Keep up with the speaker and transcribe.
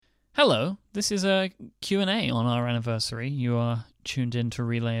Hello, this is a Q&A on our anniversary. You are tuned in to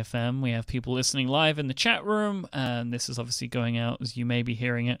Relay FM. We have people listening live in the chat room, and this is obviously going out as you may be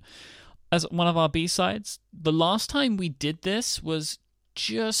hearing it as one of our B-sides. The last time we did this was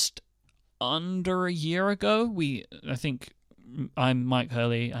just under a year ago. I'm Mike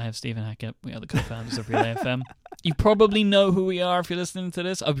Hurley. I have Stephen Hackett. We are the co-founders of Relay FM. You probably know who we are if you're listening to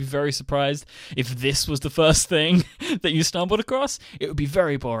this. I'd be very surprised if this was the first thing that you stumbled across. It would be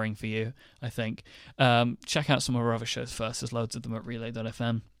very boring for you, I think. Check out some of our other shows first. There's loads of them at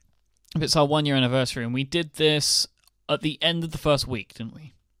relay.fm. It's our 1 year anniversary, and we did this at the end of the first week, didn't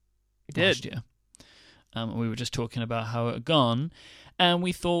we? We did. Last year. We were just talking about how it had gone, and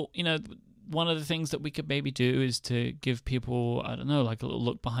we thought, one of the things that we could maybe do is to give people, I don't know, like a little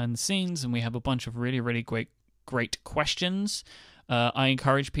look behind the scenes, and we have a bunch of really, really great questions. I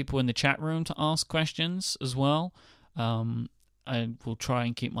encourage people in the chat room to ask questions as well. I will try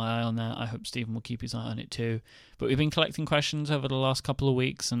and keep my eye on that. I hope Stephen will keep his eye on it too. But we've been collecting questions over the last couple of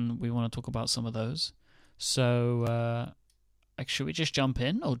weeks, and we want to talk about some of those. So, should we just jump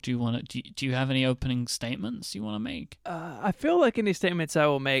in, or do you have any opening statements you want to make? I feel like any statements I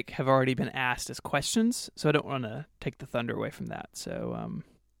will make have already been asked as questions, so I don't want to take the thunder away from that. So,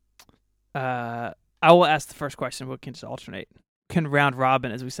 I will ask the first question. We can just alternate. Can round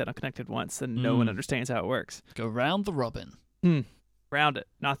robin, as we said on Connected once, and no one understands how it works. Go round the robin. Round it,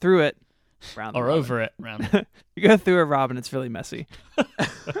 not through it. Round or robin. Over it. Round it. You go through a robin, it's really messy.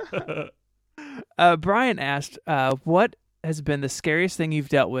 Brian asked, what has been the scariest thing you've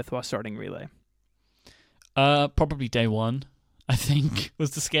dealt with while starting Relay? Probably day one, I think,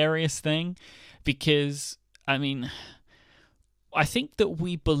 was the scariest thing. Because, I think that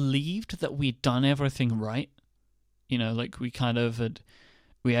we believed that we'd done everything right. We kind of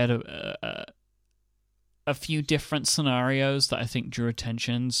had a few different scenarios that I think drew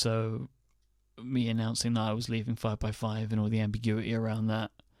attention. So me announcing that I was leaving 5x5 and all the ambiguity around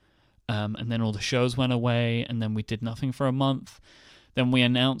that. And then all the shows went away, and then we did nothing for a month. Then we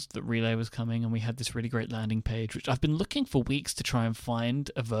announced that Relay was coming, and we had this really great landing page, which I've been looking for weeks to try and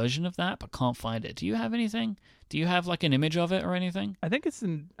find a version of that, but can't find it. Do you have anything? Do you have like an image of it or anything? I think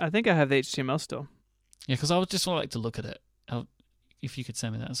I have the HTML still. Yeah, because I would just like to look at it. If you could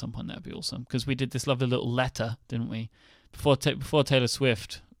send me that at some point, that'd be awesome. Because we did this lovely little letter, didn't we? Before Taylor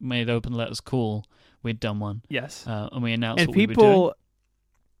Swift made open letters cool, we'd done one. Yes. And we announced what we were doing.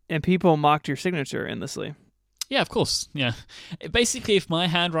 And people mocked your signature endlessly. Yeah, of course. Yeah. Basically, if my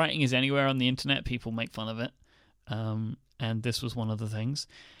handwriting is anywhere on the internet, people make fun of it. And this was one of the things.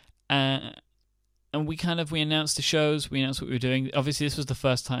 And we announced the shows, we announced what we were doing. Obviously, this was the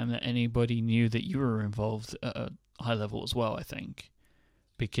first time that anybody knew that you were involved at a high level as well, I think.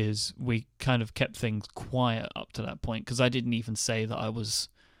 Because we kind of kept things quiet up to that point. Because I didn't even say that I was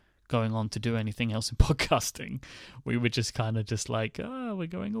going on to do anything else in podcasting. We were just kind of just like, we're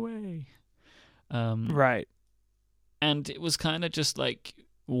going away. Right. And it was kind of just like,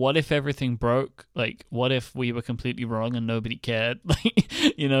 what if everything broke? Like, what if we were completely wrong and nobody cared? Like,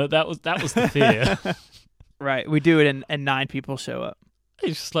 that was the fear. Right. We do it and 9 people show up.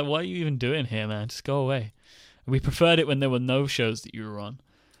 It's just like, what are you even doing here, man? Just go away. We preferred it when there were no shows that you were on.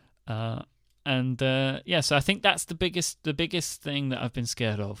 So I think that's the biggest thing that I've been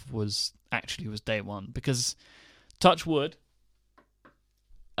scared of was day one, because touch wood,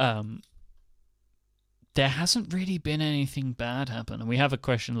 there hasn't really been anything bad happen. And we have a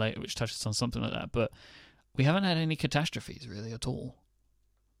question later which touches on something like that, but we haven't had any catastrophes really at all.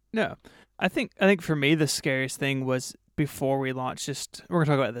 No. I think for me the scariest thing was before we launched, we're going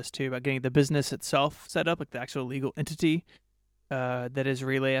to talk about this too, about getting the business itself set up, like the actual legal entity that is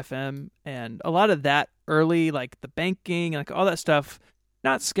Relay FM, and a lot of that early, like the banking, like all that stuff,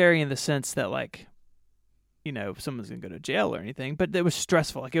 not scary in the sense that like, someone's going to go to jail or anything, but it was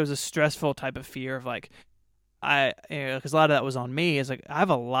stressful. Like it was a stressful type of fear of like, because a lot of that was on me. Is like, I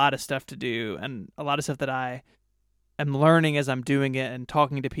have a lot of stuff to do and a lot of stuff that I am learning as I'm doing it and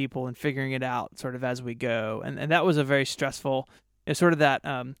talking to people and figuring it out sort of as we go. And that was a very stressful, sort of that,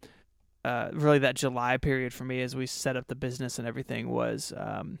 really that July period for me as we set up the business and everything was,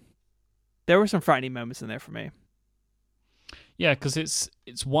 there were some frightening moments in there for me. Yeah, because it's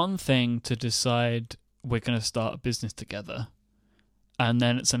one thing to decide we're going to start a business together, and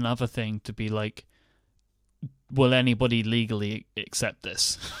then it's another thing to be like, will anybody legally accept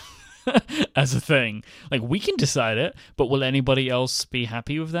this as a thing? Like, we can decide it, but will anybody else be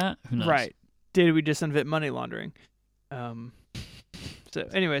happy with that? Who knows? Right. Did we just invent money laundering? So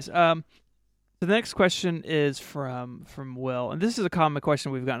anyways, the next question is from Will, and this is a common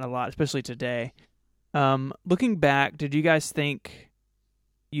question we've gotten a lot, especially today. Looking back, did you guys think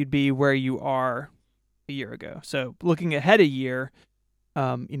you'd be where you are a year ago. So looking ahead a year,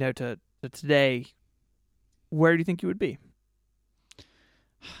 to today, where do you think you would be?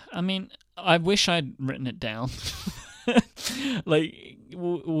 I mean, I wish I'd written it down. Like,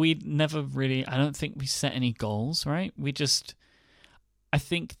 we never really, I don't think we set any goals, right? I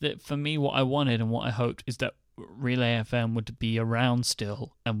think that for me, what I wanted and what I hoped is that Relay FM would be around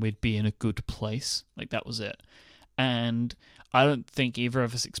still and we'd be in a good place. Like, that was it. And I don't think either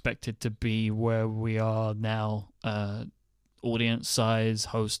of us expected to be where we are now, audience size,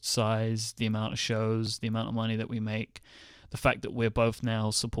 host size, the amount of shows, the amount of money that we make, the fact that we're both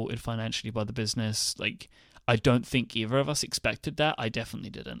now supported financially by the business. Like, I don't think either of us expected that. I definitely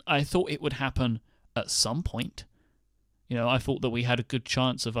didn't. I thought it would happen at some point. I thought that we had a good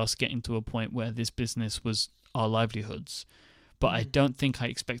chance of us getting to a point where this business was our livelihoods. But I don't think I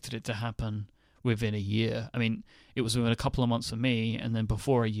expected it to happen within a year. I mean, it was within a couple of months for me, and then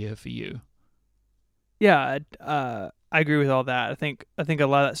before a year for you. Yeah, I agree with all that. I think a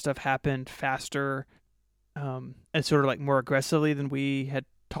lot of that stuff happened faster, and sort of like more aggressively than we had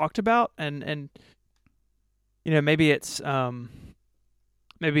talked about, and maybe it's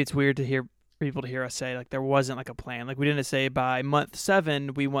weird to hear people to hear us say like there wasn't like a plan. Like, we didn't say by month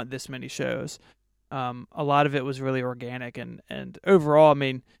 7 we want this many shows. A lot of it was really organic, and overall, I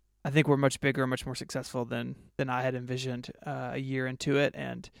mean, I think we're much bigger, much more successful than I had envisioned a year into it,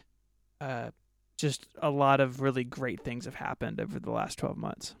 and just a lot of really great things have happened over the last 12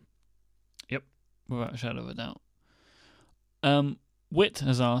 months. Yep, without a shadow of a doubt. Whit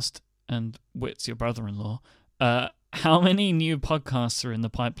has asked, and Whit's your brother-in-law, how many new podcasts are in the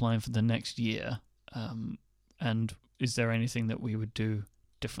pipeline for the next year? And is there anything that we would do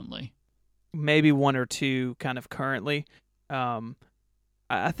differently? Maybe 1 or 2 kind of currently.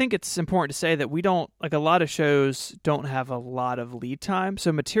 I think it's important to say that we don't, like, a lot of shows don't have a lot of lead time.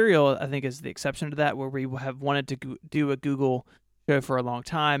 So Material, I think, is the exception to that, where we have wanted to do a Google show for a long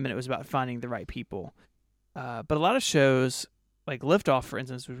time, and it was about finding the right people. But a lot of shows, like Liftoff, for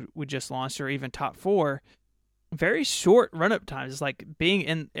instance, we just launched, or even Top 4, very short run-up times. It's like being,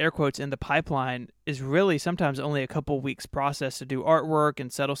 in air quotes, in the pipeline is really sometimes only a couple weeks process to do artwork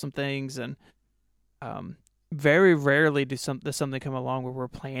and settle some things, and very rarely does something come along where we're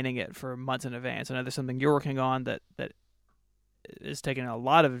planning it for months in advance. I know there's something you're working on that is taking a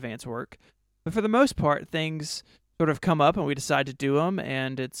lot of advance work, but for the most part, things sort of come up and we decide to do them,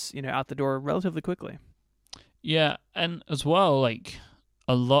 and it's out the door relatively quickly. Yeah, and as well, like,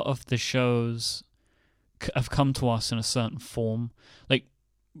 a lot of the shows have come to us in a certain form. Like,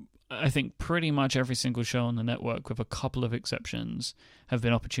 I think pretty much every single show on the network, with a couple of exceptions, have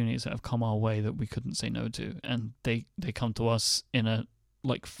been opportunities that have come our way that we couldn't say no to, and they come to us in a,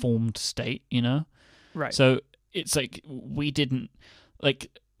 like, formed state, Right. So it's like we didn't, like,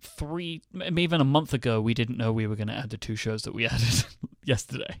 maybe even a month ago, we didn't know we were going to add the 2 shows that we added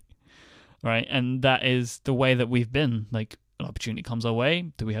yesterday, right? And that is the way that we've been. Like, an opportunity comes our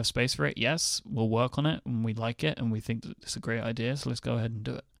way. Do we have space for it? Yes, we'll work on it, and we like it, and we think that it's a great idea, so let's go ahead and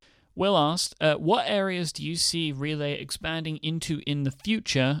do it. Will asked, what areas do you see Relay expanding into in the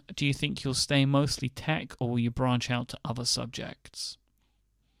future? Do you think you'll stay mostly tech, or will you branch out to other subjects?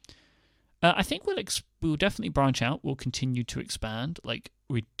 I think we'll definitely branch out. We'll continue to expand. Like,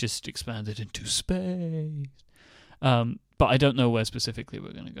 we just expanded into space. But I don't know where specifically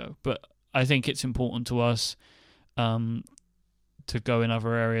we're going to go. But I think it's important to us to go in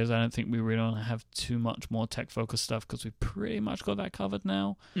other areas. I don't think we really want to have too much more tech-focused stuff, because we've pretty much got that covered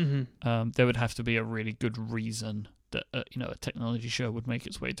now. Mm-hmm. There would have to be a really good reason that a technology show would make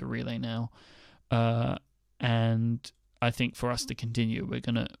its way to Relay now. And I think for us to continue, we're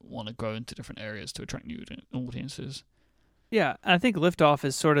going to want to grow into different areas to attract new audiences. Yeah, I think Liftoff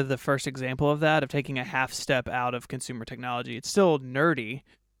is sort of the first example of that, of taking a half step out of consumer technology. It's still nerdy,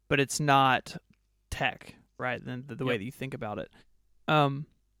 but it's not tech, right? The way that you think about it.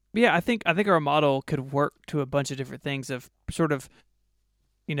 Yeah, I think our model could work to a bunch of different things, of sort of,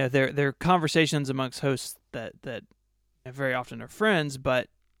 there are conversations amongst hosts that very often are friends, but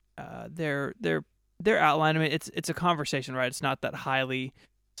they're outlined. I mean, it's a conversation, right? It's not that highly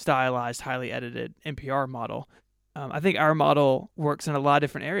stylized, highly edited NPR model. I think our model works in a lot of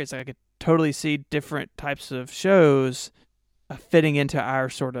different areas. Like, I could totally see different types of shows fitting into our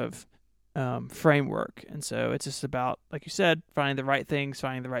sort of framework. And so it's just about, like you said, finding the right things,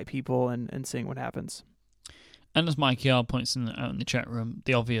 finding the right people, and seeing what happens. And as Mike Yard points out in the chat room,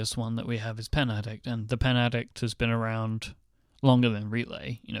 the obvious one that we have is Pen Addict. And the Pen Addict has been around longer than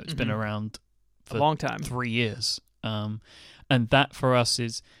Relay. It's been around for a long time, 3 years. And that for us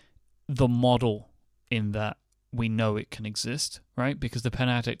is the model in that we know it can exist, right? Because The Pen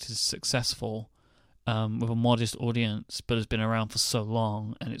Addict is successful with a modest audience, but has been around for so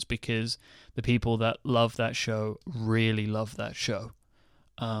long, and it's because the people that love that show really love that show.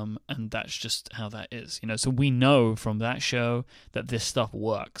 And that's just how that is, So we know from that show that this stuff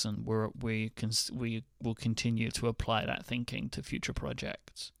works, and we will continue to apply that thinking to future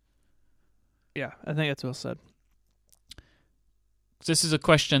projects. Yeah, I think that's well said. This is a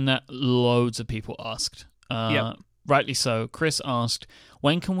question that loads of people asked. Yep. Rightly so. Chris asked,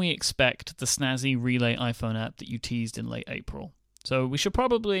 when can we expect the snazzy Relay iPhone app that you teased in late April? So we should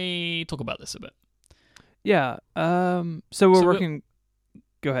probably talk about this a bit. Yeah. So we're working...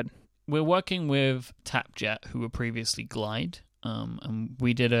 Go ahead. We're working with TapJet, who were previously Glide, and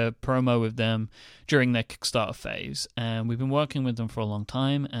we did a promo with them during their Kickstarter phase, and we've been working with them for a long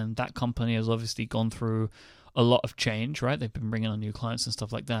time, and that company has obviously gone through a lot of change, right? They've been bringing on new clients and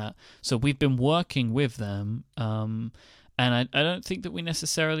stuff like that. So we've been working with them, and I don't think that we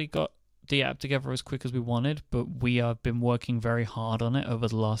necessarily got the app together as quick as we wanted, but we have been working very hard on it over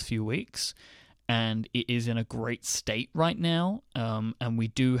the last few weeks. And it is in a great state right now, and we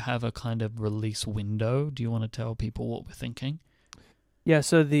do have a kind of release window. Do you want to tell people what we're thinking? Yeah,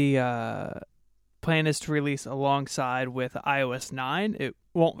 so the plan is to release alongside with iOS 9. It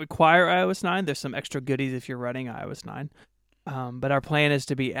won't require iOS 9. There's some extra goodies if you're running iOS 9. But our plan is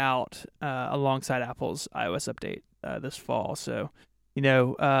to be out alongside Apple's iOS update this fall. So,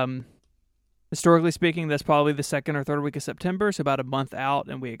 historically speaking, that's probably the second or third week of September, so about a month out,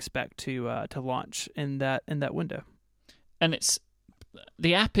 and we expect to launch in that window. And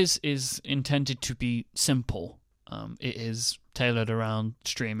the app is intended to be simple. It is tailored around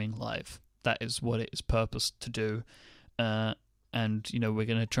streaming live. That is what it is purposed to do. And we're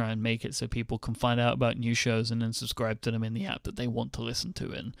going to try and make it so people can find out about new shows and then subscribe to them in the app that they want to listen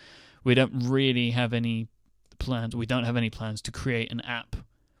to. And we don't really have any plans. We don't have any plans to create an app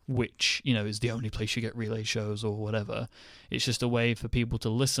which, is the only place you get Relay shows or whatever. It's just a way for people to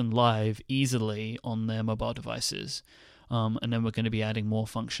listen live easily on their mobile devices. And then we're going to be adding more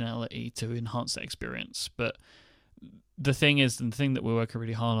functionality to enhance that experience. But the thing that we're working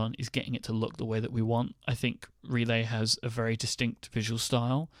really hard on is getting it to look the way that we want. I think Relay has a very distinct visual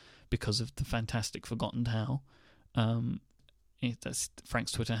style because of the fantastic Forgotten Tao. That's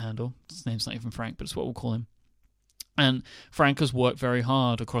Frank's Twitter handle. His name's not even Frank, but it's what we'll call him. And Frank has worked very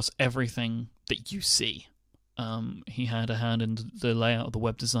hard across everything that you see. He had a hand in the layout of the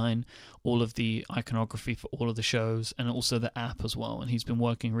web design, all of the iconography for all of the shows, and also the app as well. And he's been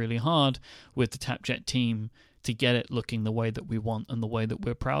working really hard with the TapJet team to get it looking the way that we want and the way that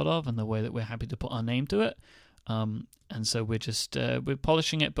we're proud of and the way that we're happy to put our name to it. And so we're just we're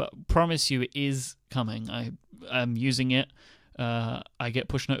polishing it, but promise you it is coming. I'm using it. I get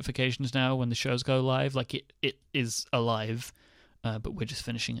push notifications now when the shows go live. Like it is alive, but we're just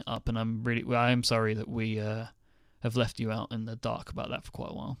finishing it up. And I'm sorry that we have left you out in the dark about that for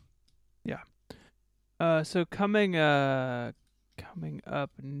quite a while. Yeah. So coming up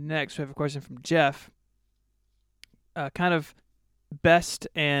next, we have a question from Jeff. Kind of best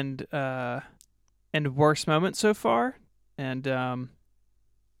and worst moment so far, and I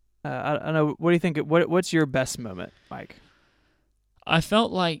don't know. What do you think? What's your best moment, Mike? I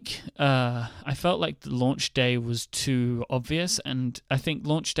felt like the launch day was too obvious, and I think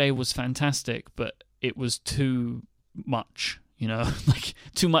launch day was fantastic, but it was too much, like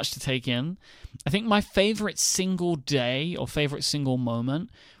too much to take in. I think my favorite single day or favorite single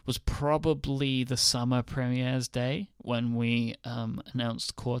moment was probably the summer premieres day when we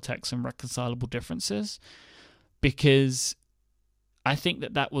announced Cortex and Reconcilable Differences, because I think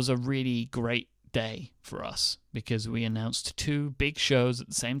that was a really great day for us because we announced two big shows at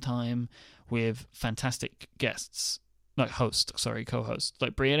the same time with fantastic guests, co-hosts.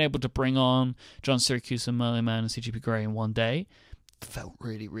 Like being able to bring on John Syracuse and Merlin Mann and CGP Grey in one day felt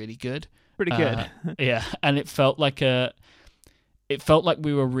really, really good. Pretty good. Yeah, and it felt like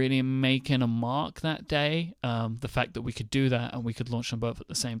we were really making a mark that day. The fact that we could do that and we could launch them both at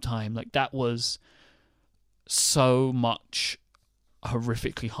the same time, like that was so much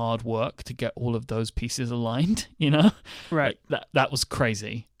horrifically hard work to get all of those pieces aligned, Right. Like that was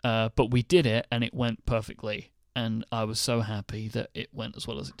crazy, but we did it and it went perfectly, and I was so happy that it went as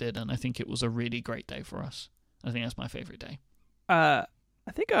well as it did, and I think it was a really great day for us. I think that's my favorite day. I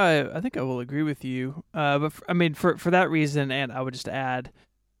think I will agree with you, but for that reason, and I would just add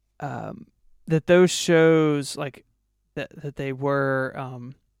that those shows, like that they were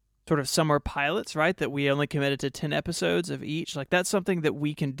sort of summer pilots, right? That we only committed to 10 episodes of each. Like that's something that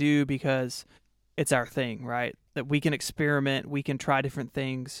we can do because it's our thing, right? That we can experiment, we can try different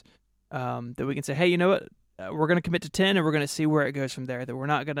things. That we can say, hey, you know what? we're going to commit to 10 and we're going to see where it goes from there, that we're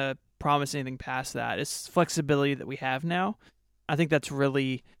not going to promise anything past that. It's flexibility that we have now. I think that's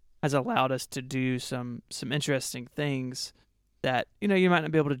really has allowed us to do some interesting things that, you might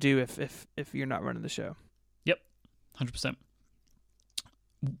not be able to do if you're not running the show. Yep, 100%.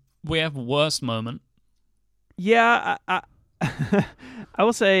 We have worst moment. Yeah, I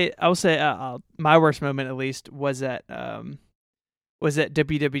will say my worst moment at least was at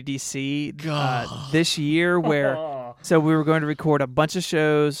WWDC this year, where so we were going to record a bunch of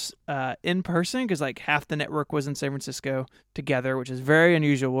shows in person because like half the network was in San Francisco together, which is very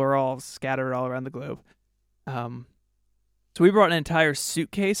unusual. We're all scattered all around the globe. So we brought an entire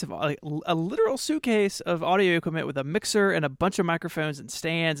suitcase of like a literal suitcase of audio equipment with a mixer and a bunch of microphones and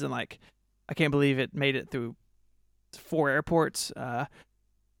stands, and like I can't believe it made it through 4 airports.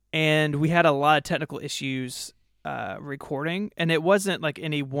 And we had a lot of technical issues recording, and it wasn't like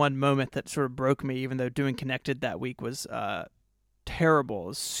any one moment that sort of broke me, even though doing Connected that week was terrible. It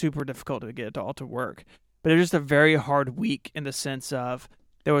was super difficult to get it all to work. But it was just a very hard week in the sense of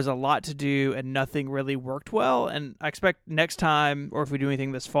there was a lot to do and nothing really worked well. And I expect next time, or if we do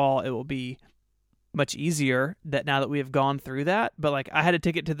anything this fall, it will be much easier that now that we have gone through that. But like I had a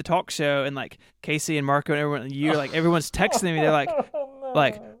ticket to the talk show, and like Casey and Marco and everyone, everyone's texting me. They're like,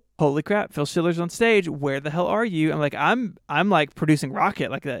 holy crap, Phil Schiller's on stage. Where the hell are you? I'm like, I'm like producing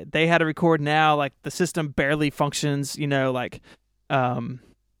Rocket. Like they had to record now. Like the system barely functions. I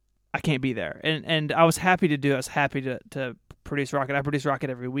can't be there. And I was happy to do. I was happy to produce Rocket. I produce Rocket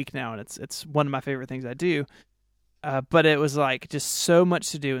every week now, and it's one of my favorite things I do. But it was like just so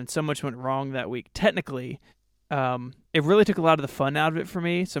much to do, and so much went wrong that week. Technically, it really took a lot of the fun out of it for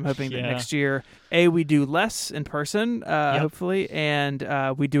me. So I'm hoping that next year, we do less in person, hopefully,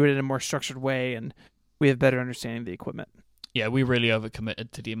 and we do it in a more structured way, and we have better understanding of the equipment. Yeah, we really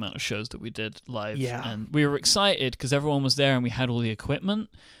overcommitted to the amount of shows that we did live. Yeah. And we were excited because everyone was there and we had all the equipment,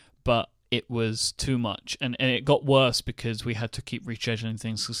 but it was too much. And it got worse because we had to keep rescheduling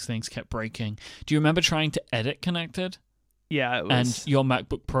things because things kept breaking. Do you remember trying to edit Connected? Yeah, it was. And your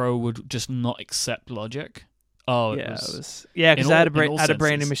MacBook Pro would just not accept Logic? Oh, yeah, it was. Yeah, because I had a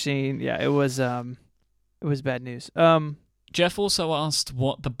brand new machine. Yeah, it was bad news. Jeff also asked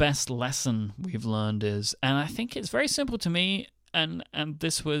what the best lesson we've learned is, and I think it's very simple to me. And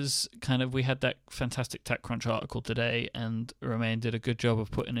this was kind of, we had that fantastic TechCrunch article today, and Romain did a good job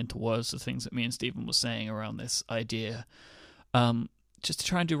of putting into words the things that me and Stephen were saying around this idea. Just to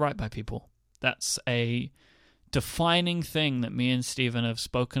try and do right by people. That's a defining thing that me and Stephen have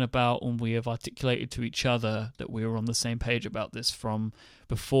spoken about, and we have articulated to each other that we were on the same page about this from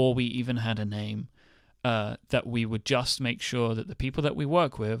before we even had a name. That we would just make sure that the people that we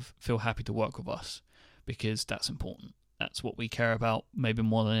work with feel happy to work with us, because that's important. That's what we care about, maybe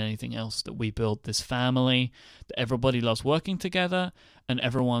more than anything else, that we build this family, that everybody loves working together, and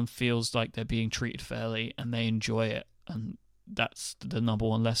everyone feels like they're being treated fairly and they enjoy it. And that's the number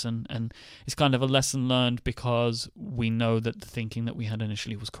one lesson. And it's kind of a lesson learned because we know that the thinking that we had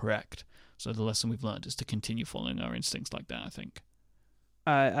initially was correct. So the lesson we've learned is to continue following our instincts like that, I think.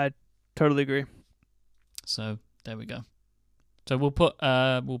 I totally agree. So there we go. So we'll put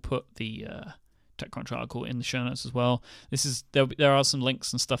the TechCrunch article in the show notes as well. There are some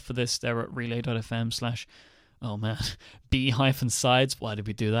links and stuff for this. They're at relay.fm/ oh man, B-sides. Why did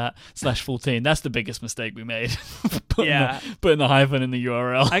we do that? /14. That's the biggest mistake we made. Putting the hyphen in the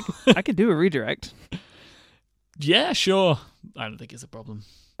URL. I could do a redirect. Yeah, sure. I don't think it's a problem.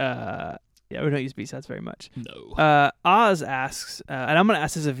 Yeah, we don't use B-sides very much. No. Oz asks, and I'm going to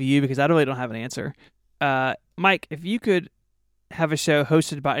ask this of you because I really don't have an answer. Mike, if you could have a show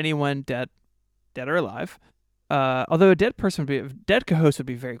hosted by anyone dead or alive, although a dead co-host would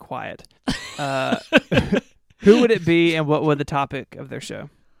be very quiet, who would it be, and what would the topic of their show?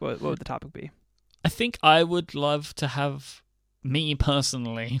 What would the topic be? I think I would love to have, me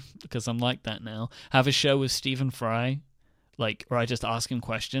personally, because I'm like that now, have a show with Stephen Fry, like where I just ask him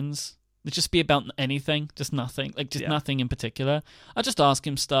questions. It'd just be about anything, just nothing, nothing in particular. I just ask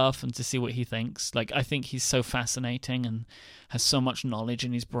him stuff and to see what he thinks. Like, I think he's so fascinating and has so much knowledge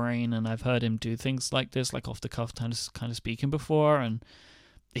in his brain, and I've heard him do things like this, like off the cuff kind of speaking before, and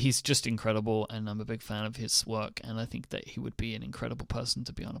he's just incredible, and I'm a big fan of his work, and I think that he would be an incredible person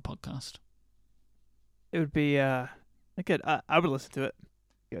to be on a podcast. It would be good. I would listen to it.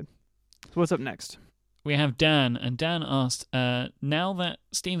 Good. So what's up next? We have Dan, and Dan asked, now that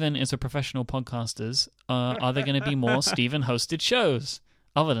Stephen is a professional podcaster, are there going to be more Stephen-hosted shows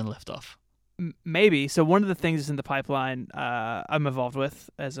other than Liftoff? Maybe. So one of the things in the pipeline I'm involved with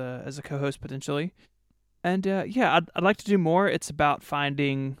as a co-host potentially. And I'd like to do more. It's about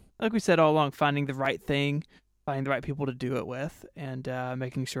finding like we said all along, finding the right thing, finding the right people to do it with, and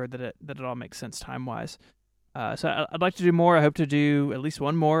making sure that it all makes sense time wise. So I'd like to do more. I hope to do at least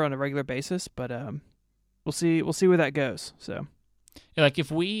one more on a regular basis, but we'll see where that goes. So, like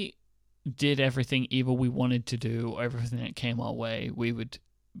if we did everything either we wanted to do or everything that came our way, we would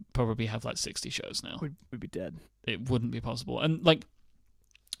probably have like 60 shows now. We'd be dead. It wouldn't be possible. And like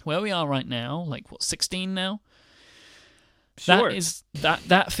where we are right now, like what, 16 now? Sure.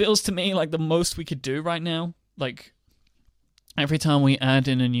 That feels to me like the most we could do right now. Like every time we add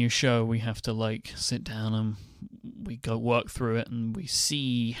in a new show, we have to like sit down and we go work through it and we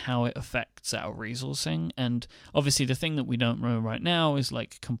see how it affects our resourcing. And obviously the thing that we don't know right now is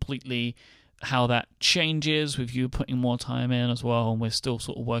like completely how that changes with you putting more time in as well. And we're still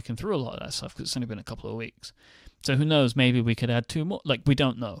sort of working through a lot of that stuff because it's only been a couple of weeks. So who knows, maybe we could add 2 more. Like we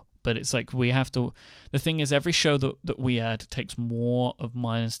don't know. But it's like we have to... The thing is, every show that we add takes more of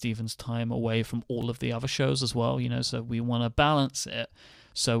mine and Steven's time away from all of the other shows as well, you know, so we want to balance it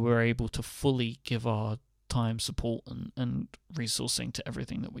so we're able to fully give our time, support, and resourcing to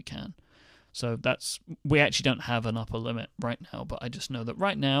everything that we can. So that's... We actually don't have an upper limit right now, but I just know that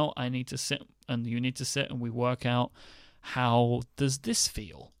right now I need to sit and you need to sit and we work out how does this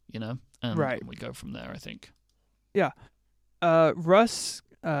feel, you know? And right. We go from there, I think. Yeah. Russ...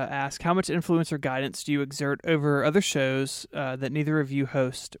 ask, how much influence or guidance do you exert over other shows that neither of you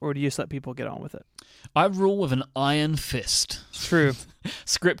host, or do you just let people get on with it? I rule with an iron fist. True.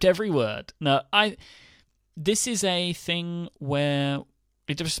 Script every word. No, this is a thing where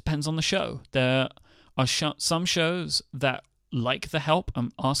it just depends on the show. There are some shows that like the help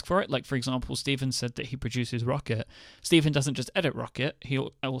and ask for it. Like, for example, Steven said that he produces Rocket. Steven doesn't just edit Rocket, he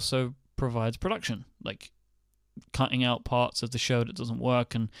also provides production. Like, cutting out parts of the show that doesn't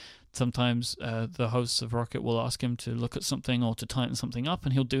work, and sometimes the hosts of Rocket will ask him to look at something or to tighten something up,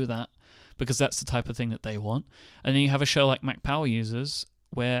 and he'll do that because that's the type of thing that they want. And then you have a show like Mac Power Users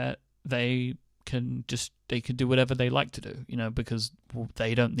where they can do whatever they like to do, you know, because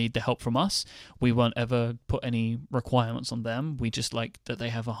they don't need the help from us. We won't ever put any requirements on them. We just like that they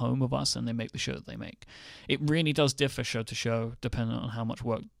have a home with us and they make the show that they make. It really does differ show to show depending on how much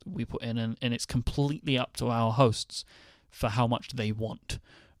work we put in, and it's completely up to our hosts for how much they want.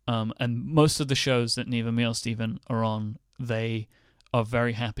 And most of the shows that neither me or Steven are on, they are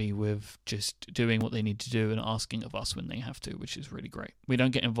very happy with just doing what they need to do and asking of us when they have to, which is really great. We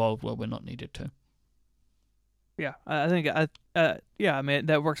don't get involved where we're not needed to. Yeah, I think, I mean,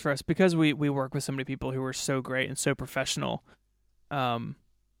 that works for us because we work with so many people who are so great and so professional. You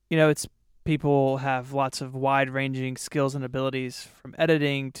know, it's people have lots of wide-ranging skills and abilities from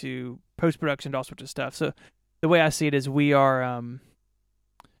editing to post-production to all sorts of stuff. So the way I see it is we are, you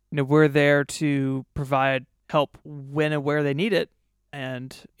know, we're there to provide help when and where they need it,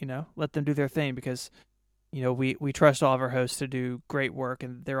 and, you know, let them do their thing because, you know, we trust all of our hosts to do great work,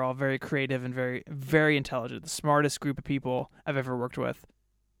 and they're all very creative and very, very intelligent, the smartest group of people I've ever worked with.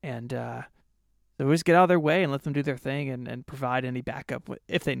 And so we just get out of their way and let them do their thing and provide any backup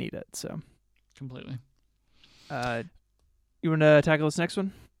if they need it. So completely. You want to tackle this next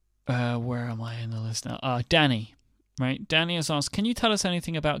one? Where am I in the list now? Danny. Right, Danny has asked, can you tell us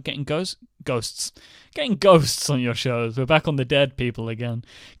anything about getting ghosts on your shows? We're back on the dead people again.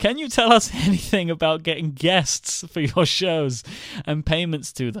 Can you tell us anything about getting guests for your shows and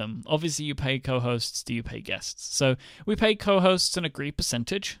payments to them? Obviously, you pay co-hosts. Do you pay guests? So we pay co-hosts an agreed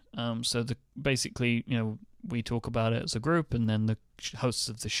percentage. So basically, you know, we talk about it as a group, and then the hosts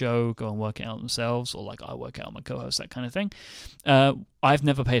of the show go and work it out themselves, or like I work out my co-host, that kind of thing. I've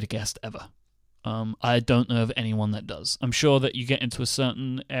never paid a guest ever. I don't know of anyone that does. I'm sure that you get into a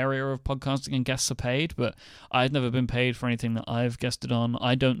certain area of podcasting and guests are paid, but I've never been paid for anything that I've guested on.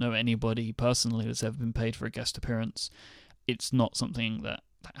 I don't know anybody personally that's ever been paid for a guest appearance. It's not something that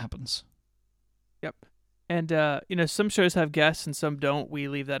happens. Yep. And, you know, some shows have guests and some don't. We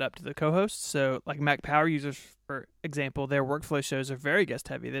leave that up to the co-hosts. So, like Mac Power Users, for example, their workflow shows are very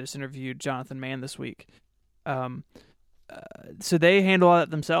guest-heavy. They just interviewed Jonathan Mann this week. So they handle all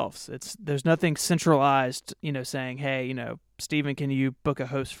that themselves. There's nothing centralized, you know, saying, hey, you know, Steven, can you book a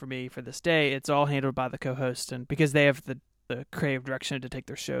host for me for this day? It's all handled by the co-host, and because they have the creative direction to take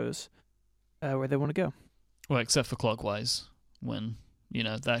their shows where they want to go. Well, except for Clockwise, when, you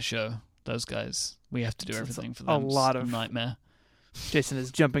know, that show, those guys, we have to do everything for them. A lot of nightmare. Jason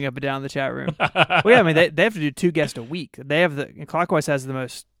is jumping up and down in the chat room. Well, yeah, I mean, they have to do 2 guests a week. Clockwise has the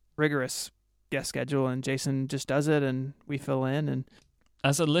most rigorous guest schedule, and Jason just does it, and we fill in. And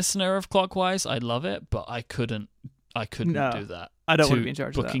as a listener of Clockwise, I love it, but I couldn't do that. I don't want to be in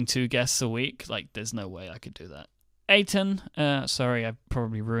charge of that. Booking 2 guests a week, like, there's no way I could do that. Aiton, sorry, I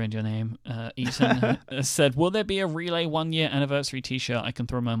probably ruined your name. Eaton said, "Will there be a Relay 1-year anniversary T-shirt I can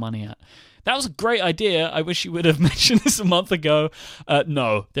throw my money at?" That was a great idea. I wish you would have mentioned this a month ago.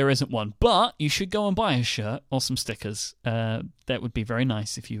 No, there isn't one, but you should go and buy a shirt or some stickers. That would be very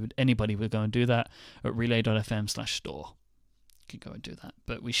nice if anybody would go and do that at relay.fm/store. You could go and do that,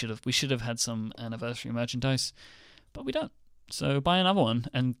 but we should have had some anniversary merchandise, but we don't. So buy another one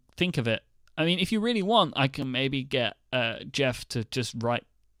and think of it. I mean, if you really want, I can maybe get Jeff to just write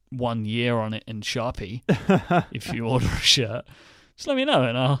 1 year on it in Sharpie if you order a shirt. Just let me know,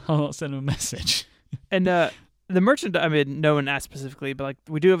 and I'll send him a message. And the merchandise, I mean, no one asked specifically, but like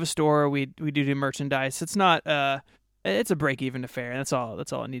we do have a store. We do merchandise. It's not it's a break-even affair, and that's all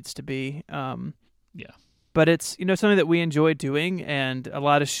it needs to be. Yeah. But it's something that we enjoy doing, and a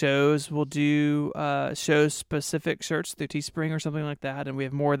lot of shows will do show-specific shirts through Teespring or something like that, and we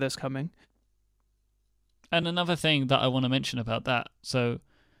have more of those coming. And another thing that I want to mention about that, so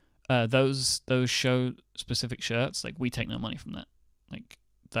those show-specific shirts, like we take no money from that. Like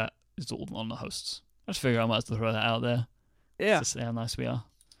that is all on the hosts. I just figure I might as well throw that out there. Yeah. Just to say how nice we are.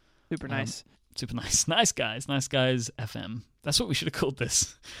 Super nice. Super nice. Nice guys FM. That's what we should have called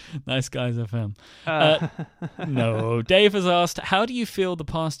this. Nice Guys FM. No. Dave has asked, how do you feel the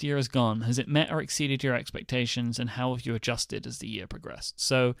past year has gone? Has it met or exceeded your expectations, and how have you adjusted as the year progressed?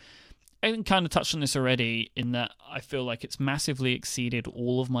 So I kind of touched on this already in that I feel like it's massively exceeded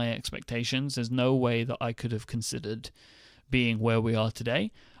all of my expectations. There's no way that I could have considered being where we are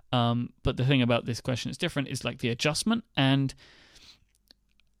today. But the thing about this question is different is like the adjustment, and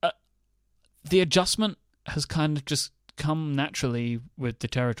the adjustment has kind of just come naturally with the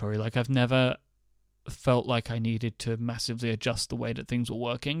territory. Like I've never felt like I needed to massively adjust the way that things were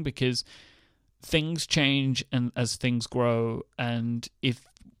working, because things change and as things grow, and if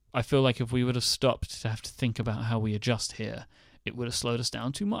we would have stopped to have to think about how we adjust here, it would have slowed us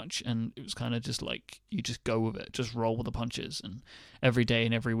down too much. And it was kind of just like, you just go with it, just roll with the punches. And every day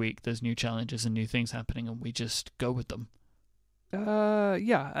and every week there's new challenges and new things happening, and we just go with them.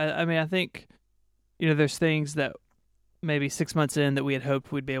 Yeah. I mean, I think, there's things that maybe 6 months in that we had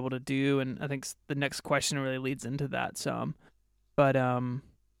hoped we'd be able to do. And I think the next question really leads into that some. But,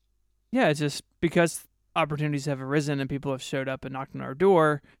 yeah, it's just because opportunities have arisen and people have showed up and knocked on our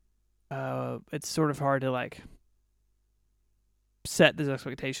door, it's sort of hard to like set those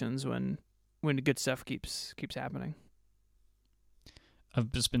expectations when the good stuff keeps happening.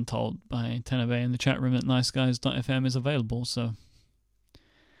 I've just been told by Tenebe in the chat room that niceguys.fm is available, so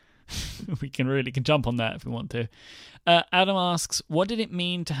we can jump on that if we want to. Adam asks, what did it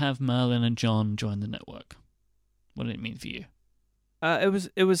mean to have Merlin and John join the network? What did it mean for you?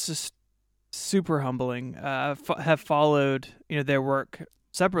 It was just super humbling. Have followed their work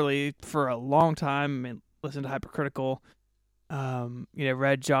separately for a long time. I mean, listened to Hypercritical.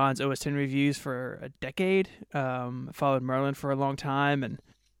 Read John's OS 10 reviews for a decade. Followed Merlin for a long time, and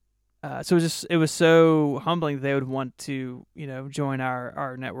so it was so humbling that they would want to join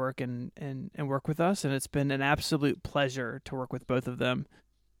our network and work with us. And it's been an absolute pleasure to work with both of them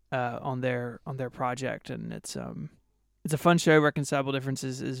on their project. And it's a fun show. Reconcilable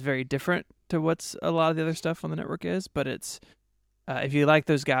Differences is very different to what's a lot of the other stuff on the network is, but it's if you like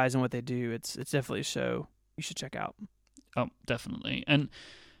those guys and what they do, it's definitely a show you should check out. Oh, definitely. And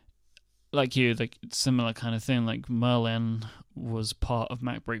like you, like similar kind of thing, like Merlin was part of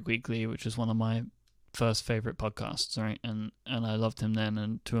MacBreak Weekly, which was one of my first favorite podcasts, right? And I loved him then,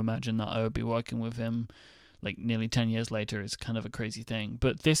 and to imagine that I would be working with him like nearly 10 years later is kind of a crazy thing.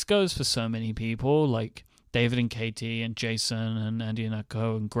 But this goes for so many people, like David and Katie and Jason and Andy and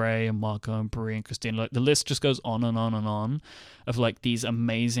Echo and Gray and Marco and Brie and Christine. Like the list just goes on and on and on of like these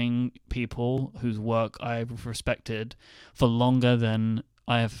amazing people whose work I've respected for longer than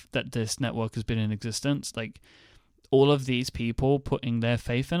that this network has been in existence. Like all of these people putting their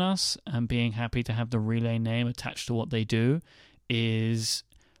faith in us and being happy to have the Relay name attached to what they do is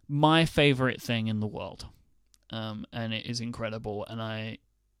my favorite thing in the world. And it is incredible. And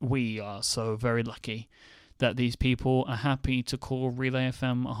we are so very lucky that these people are happy to call Relay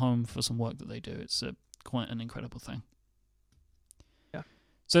FM a home for some work that they do. It's quite an incredible thing. Yeah.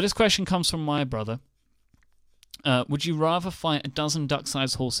 So this question comes from my brother. Would you rather fight a dozen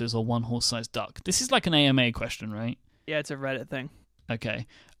duck-sized horses or one horse-sized duck? This is like an AMA question, right? Yeah, it's a Reddit thing. Okay.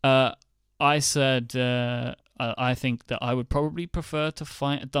 I said I think that I would probably prefer to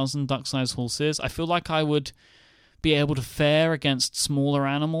fight a dozen duck-sized horses. I feel like I would be able to fare against smaller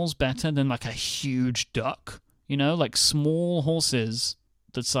animals better than like a huge duck. Like small horses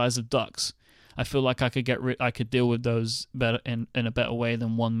the size of ducks. I feel like I could I could deal with those better in a better way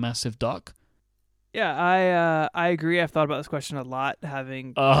than one massive duck. Yeah, I agree. I've thought about this question a lot,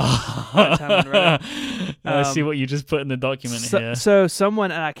 having Oh. spent time on Reddit. I see what you just put in the document here. So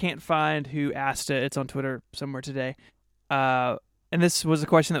someone, and I can't find who asked it. It's on Twitter somewhere today. And this was a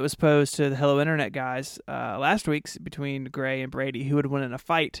question that was posed to the Hello Internet guys last week between Gray and Brady. Who would win in a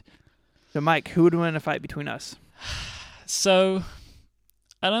fight? So, Mike, who would win in a fight between us? So,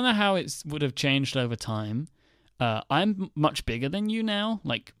 I don't know how it would have changed over time. I'm much bigger than you now,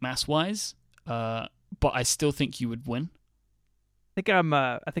 like mass-wise. But I still think you would win. I think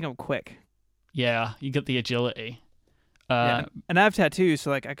I'm quick. Yeah, you get the agility. Yeah. And I have tattoos,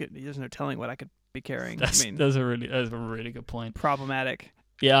 so like there's no telling what I could be carrying. That's a really good point. Problematic.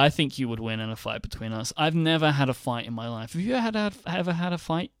 Yeah, I think you would win in a fight between us. I've never had a fight in my life. Have you ever had a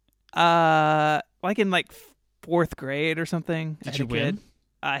fight? Like in like 4th grade or something. Did you win?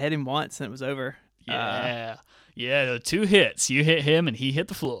 I hit him once and it was over. Yeah, there were 2 hits. You hit him and he hit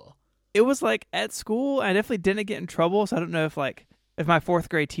the floor. It was like at school. I definitely didn't get in trouble, so I don't know if my 4th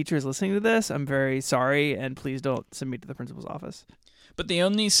grade teacher is listening to this. I'm very sorry, and please don't send me to the principal's office. But the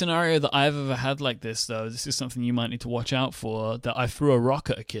only scenario that I've ever had like this, though, this is something you might need to watch out for, that I threw a rock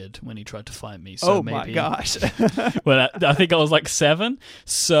at a kid when he tried to fight me. So my gosh. Well, I think I was like 7,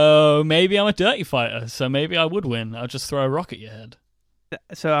 so maybe I'm a dirty fighter, so maybe I would win. I'll just throw a rock at your head.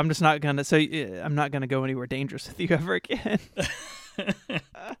 So I'm not gonna go anywhere dangerous with you ever again.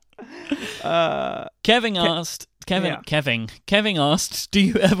 Kevin asked, do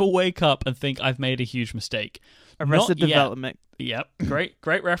you ever wake up and think I've made a huge mistake? Arrested Development. Yep.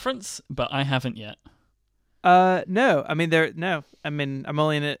 Great reference, but I haven't yet. No. I mean, I'm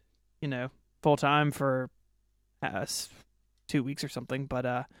only in it, full time for 2 weeks or something.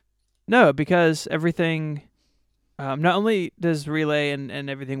 But no, because everything, not only does Relay and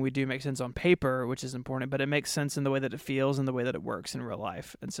everything we do make sense on paper, which is important, but it makes sense in the way that it feels and the way that it works in real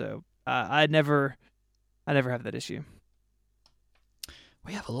life. And so I never have that issue.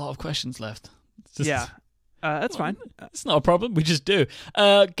 We have a lot of questions left. Yeah. That's fine. It's not a problem. We just do.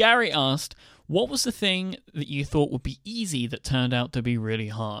 Gary asked, what was the thing that you thought would be easy that turned out to be really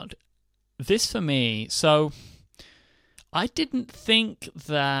hard? This for me, so I didn't think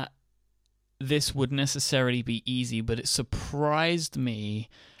that this would necessarily be easy, but it surprised me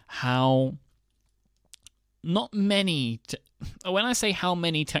how not many... when I say how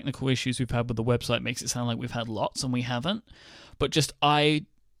many technical issues we've had with the website, makes it sound like we've had lots, and we haven't. But just I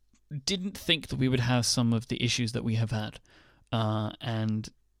didn't think that we would have some of the issues that we have had, and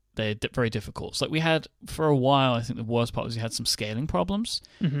they're very difficult. So, like, we had for a while, I think the worst part was we had some scaling problems.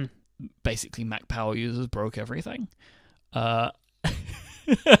 Mm-hmm. Basically, Mac Power users broke everything.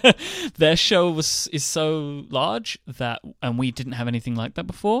 Their show is so large and we didn't have anything like that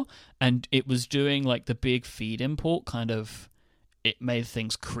before, and it was doing like the big feed import kind of. It made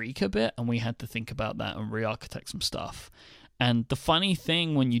things creak a bit, and we had to think about that and re-architect some stuff. And the funny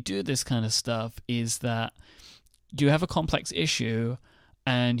thing when you do this kind of stuff is that you have a complex issue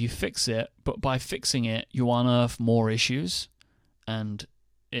and you fix it, but by fixing it, you unearth more issues, and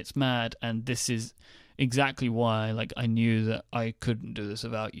it's mad. And this is exactly why, like, I knew that I couldn't do this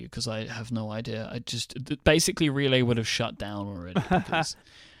without you, because I have no idea. Basically Relay would have shut down already, because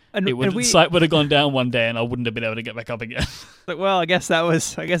the site would have gone down one day and I wouldn't have been able to get back up again. Well, I guess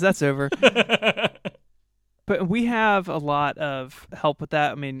that's over. But we have a lot of help with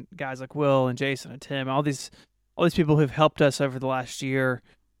that. I mean, guys like Will and Jason and Tim, all these people who've helped us over the last year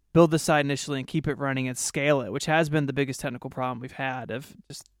build the site initially and keep it running and scale it, which has been the biggest technical problem we've had.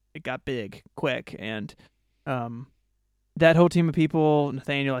 It got big quick, and that whole team of people,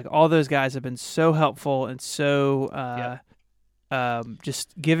 Nathaniel, like all those guys have been so helpful and so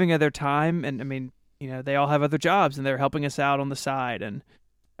just giving of their time. And I mean, they all have other jobs and they're helping us out on the side, and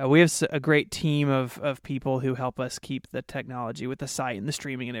we have a great team of people who help us keep the technology with the site and the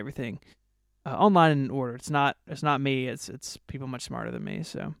streaming and everything online and in order. It's not me. It's people much smarter than me.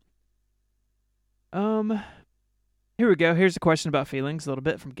 So, here we go. Here's a question about feelings, a little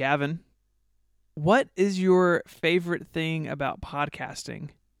bit from Gavin. What is your favorite thing about podcasting?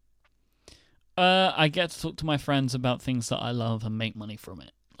 I get to talk to my friends about things that I love and make money from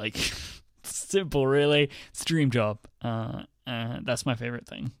it. Like, simple, really. It's a dream job. That's my favorite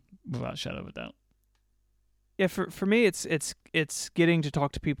thing, without a shadow of a doubt. Yeah, for me, it's getting to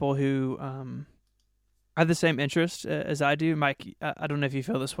talk to people who have the same interest as I do. Mike, I don't know if you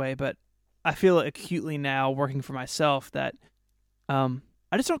feel this way, but I feel acutely now working for myself that I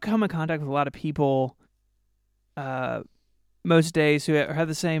just don't come in contact with a lot of people most days who have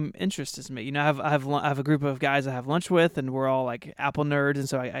the same interest as me. I have a group of guys I have lunch with, and we're all like Apple nerds, and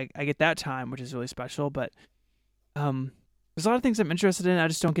so I get that time, which is really special. But There's a lot of things I'm interested in. I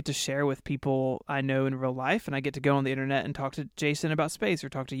just don't get to share with people I know in real life, and I get to go on the internet and talk to Jason about space, or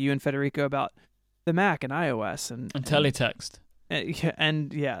talk to you and Federico about the Mac and iOS and teletext.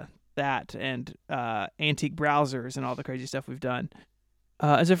 And yeah, that and antique browsers and all the crazy stuff we've done.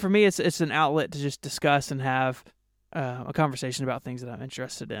 And so for me, it's an outlet to just discuss and have a conversation about things that I'm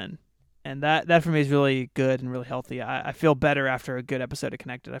interested in, and that for me is really good and really healthy. I feel better after a good episode of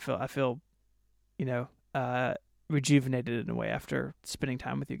Connected. I feel, rejuvenated in a way after spending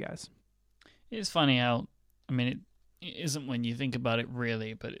time with you guys. It's funny how, I mean, it isn't when you think about it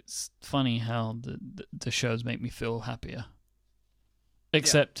really, but it's funny how the shows make me feel happier.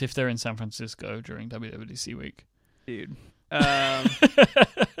 Except if they're in San Francisco during WWDC week. Dude. There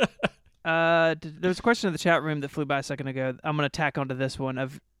was a question in the chat room that flew by a second ago. I'm going to tack onto this one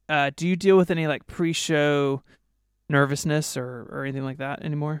of, do you deal with any like pre-show nervousness or anything like that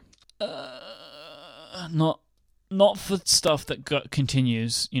anymore? Not for stuff that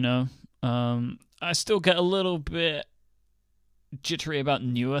continues, I still get a little bit jittery about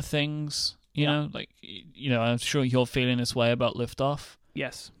newer things, you know, like, I'm sure you're feeling this way about Liftoff.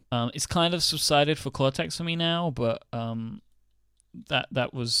 Yes. It's kind of subsided for Cortex for me now, but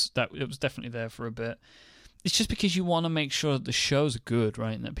it was definitely there for a bit. It's just because you want to make sure that the show's good,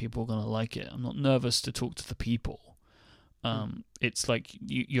 right, and that people are going to like it. I'm not nervous to talk to the people. It's like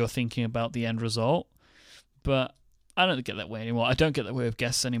you're thinking about the end result, but I don't get that way anymore. I don't get that way with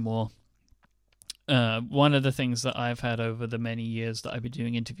guests anymore. One of the things that I've had over the many years that I've been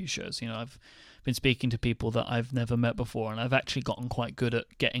doing interview shows, I've been speaking to people that I've never met before, and I've actually gotten quite good at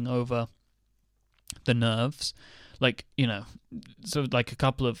getting over the nerves. Like, so like a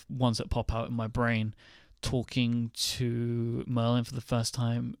couple of ones that pop out in my brain, talking to Merlin for the first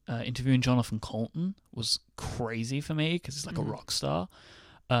time, interviewing Jonathan Colton was crazy for me because he's like a rock star.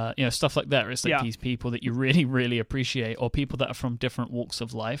 Stuff like that. It's like these people that you really, really appreciate, or people that are from different walks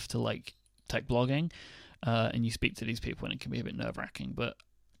of life to like tech blogging, and you speak to these people and it can be a bit nerve-wracking, but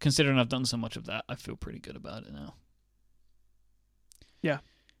considering I've done so much of that, I feel pretty good about it now. Yeah.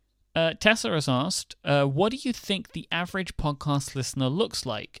 Tessa has asked, what do you think the average podcast listener looks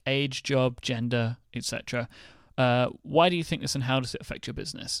like? Age, job, gender, etc. Why do you think this, and how does it affect your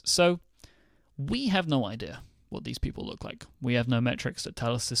business? So we have no idea what these people look like. We have no metrics that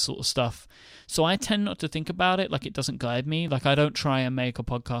tell us this sort of stuff. So I tend not to think about it, like it doesn't guide me. Like I don't try and make a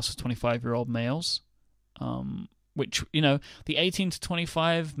podcast for 25-year-old males, which, the 18 to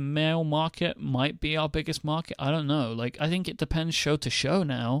 25 male market might be our biggest market. I don't know. Like, I think it depends show to show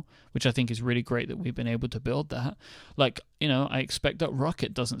now, which I think is really great that we've been able to build that. Like, I expect that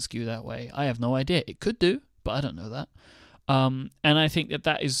Rocket doesn't skew that way. I have no idea. It could do, but I don't know that. And I think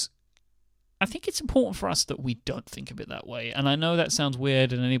that is, I think it's important for us that we don't think of it that way. And I know that sounds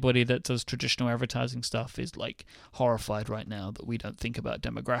weird, and anybody that does traditional advertising stuff is like horrified right now that we don't think about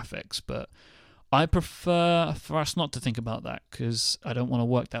demographics, but I prefer for us not to think about that because I don't want to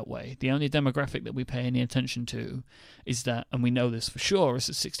work that way. The only demographic that we pay any attention to is that, and we know this for sure, is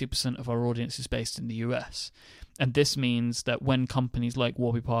that 60% of our audience is based in the US. And this means that when companies like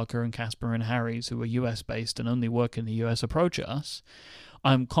Warby Parker and Casper and Harry's, who are US-based and only work in the US, approach us,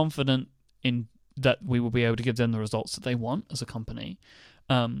 I'm confident in that we will be able to give them the results that they want as a company.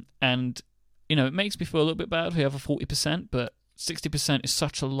 And, it makes me feel a little bit bad. We have a 40%, but 60% is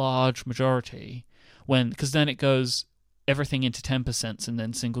such a large majority because then it goes everything into 10% and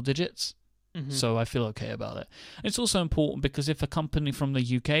then single digits. Mm-hmm. So I feel okay about it. It's also important because if a company from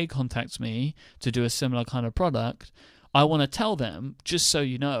the UK contacts me to do a similar kind of product, I want to tell them, just so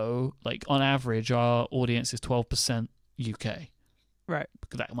you know, like on average, our audience is 12% UK. Right.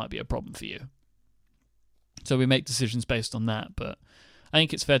 Because that might be a problem for you. So we make decisions based on that, but I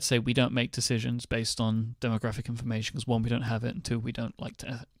think it's fair to say we don't make decisions based on demographic information because, one, we don't have it, and two, we don't like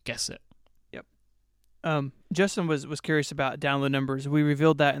to guess it. Yep. Justin was curious about download numbers. We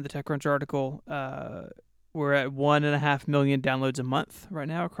revealed that in the TechCrunch article. We're at 1.5 million downloads a month right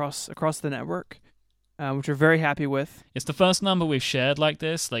now across the network, which we're very happy with. It's the first number we've shared like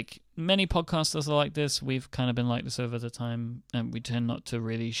this. Like many podcasters are like this. We've kind of been like this over the time, and we tend not to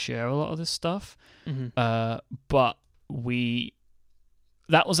really share a lot of this stuff. Mm-hmm. But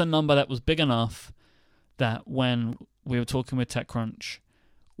that was a number that was big enough that when we were talking with TechCrunch,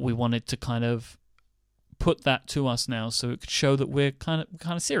 we wanted to kind of put that to us now so it could show that we're kind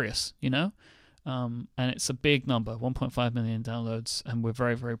of serious, And it's a big number, 1.5 million downloads, and we're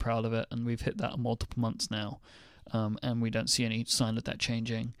very, very proud of it. And we've hit that in multiple months now, and we don't see any sign of that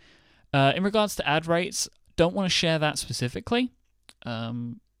changing. In regards to ad rates, don't want to share that specifically,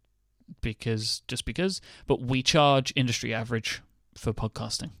 because, but we charge industry average for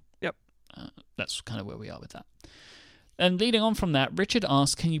podcasting. Yep. That's kind of where we are with that. And leading on from that, Richard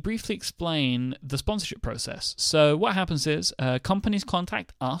asks, can you briefly explain the sponsorship process? So what happens is companies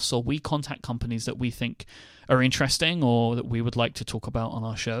contact us, or we contact companies that we think are interesting or that we would like to talk about on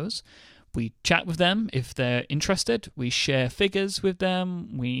our shows. We chat with them if they're interested. We share figures with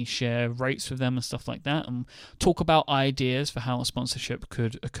them. We share rates with them and stuff like that, and talk about ideas for how a sponsorship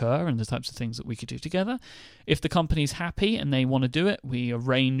could occur and the types of things that we could do together. If the company's happy and they want to do it, we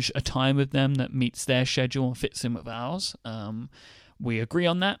arrange a time with them that meets their schedule and fits in with ours. We agree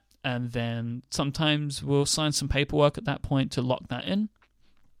on that, and then sometimes we'll sign some paperwork at that point to lock that in.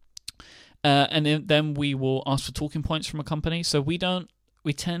 And then we will ask for talking points from a company. So we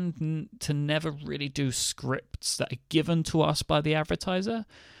tend to never really do scripts that are given to us by the advertiser.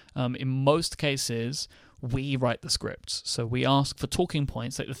 In most cases, we write the scripts. So we ask for talking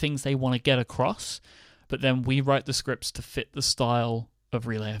points, like the things they want to get across, but then we write the scripts to fit the style of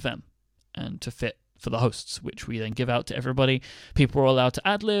Relay FM and to fit for the hosts, which we then give out to everybody. People are allowed to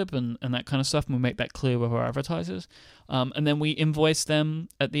ad-lib and that kind of stuff, and we make that clear with our advertisers. And then we invoice them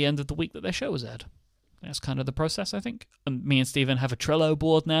at the end of the week that their show was aired. That's kind of the process, I think. Me and Stephen have a Trello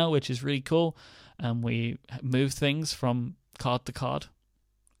board now, which is really cool. And we move things from card to card.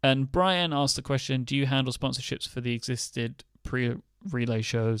 And Brian asked the question, do you handle sponsorships for the existed pre-relay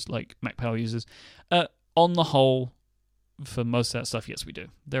shows like Mac Power users? On the whole, for most of that stuff, yes, we do.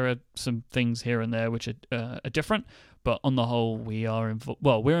 There are some things here and there which are different. But on the whole, we're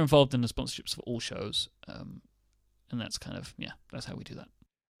involved in the sponsorships for all shows. And that's kind of, that's how we do that.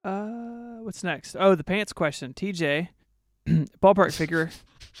 What's next? Oh, the pants question. TJ, ballpark figure,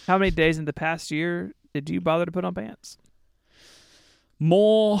 how many days in the past year did you bother to put on pants?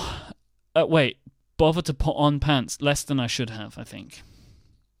 Bother to put on pants less than I should have, I think.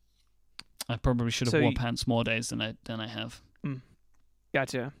 I probably should have worn pants more days than I have.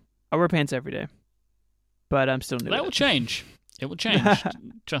 Gotcha. I wear pants every day, but I'm still new. That will change. It will change.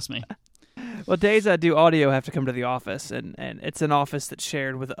 Trust me. Well, days I do audio have to come to the office, and it's an office that's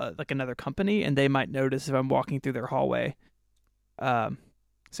shared with another company, and they might notice if I'm walking through their hallway,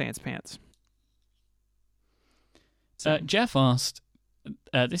 sans pants. So. Jeff asked,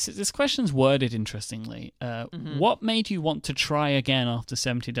 this question's worded interestingly. What made you want to try again after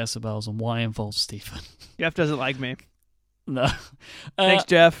 70 decibels, and why involves Stephen? Jeff doesn't like me. No. Thanks,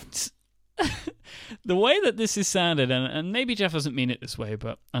 Jeff. The way that this is sounded, and maybe Jeff doesn't mean it this way,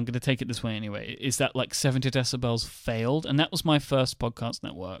 but I'm going to take it this way anyway, is that like 70 decibels failed, and that was my first podcast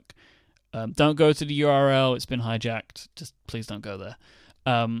network. Don't go to the URL, it's been hijacked. Just please don't go there.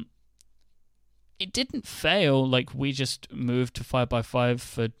 It didn't fail, like we just moved to 5x5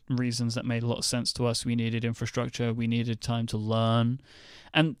 for reasons that made a lot of sense to us. We needed infrastructure, we needed time to learn.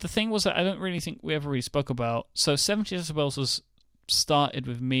 And the thing was that I don't really think we ever really spoke about. So 70 decibels was started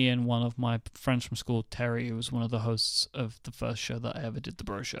with me and one of my friends from school, Terry, who was one of the hosts of the first show that I ever did, The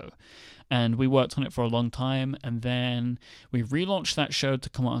Bro Show. And we worked on it for a long time, and then we relaunched that show to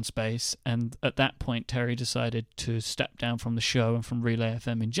come out on Space, and at that point Terry decided to step down from the show and from Relay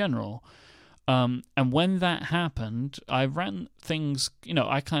FM in general. And when that happened, I ran things, it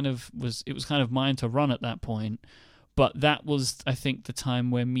was kind of mine to run at that point. But that was, I think, the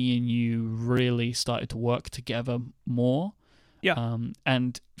time where me and you really started to work together more. Yeah.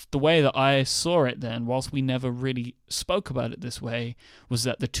 And the way that I saw it then, whilst we never really spoke about it this way, was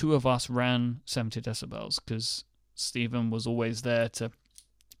that the two of us ran 70 decibels because Stephen was always there to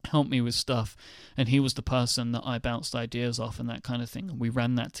help me with stuff, and he was the person that I bounced ideas off and that kind of thing, and we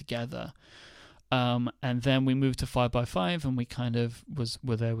ran that together. And then we moved to 5x5, and we kind of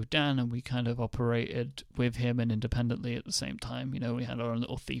were there with Dan, and we kind of operated with him and independently at the same time. We had our own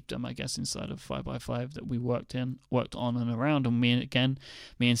little fiefdom, I guess, inside of 5x5 that we worked on and around, and me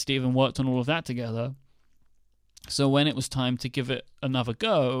and Stephen worked on all of that together. So when it was time to give it another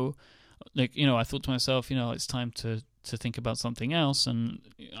go, I thought to myself, it's time to think about something else, and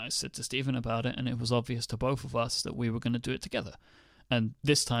I said to Stephen about it, and it was obvious to both of us that we were going to do it together. And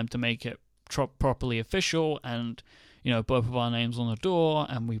this time to make it properly official, and both of our names on the door,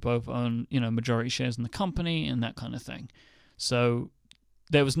 and we both own majority shares in the company and that kind of thing. So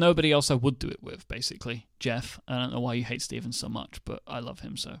there was nobody else I would do it with, basically. Jeff, I don't know why you hate Stephen so much, but I love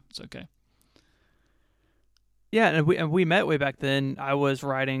him, so it's okay. Yeah, and we met way back then. I was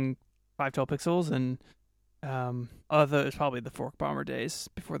writing 512 Pixels, and although it was probably the Fork Bomber days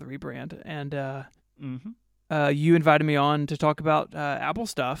before the rebrand, and you invited me on to talk about Apple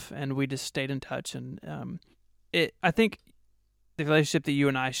stuff, and we just stayed in touch. And I think the relationship that you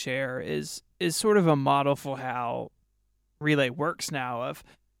and I share is sort of a model for how Relay works now, of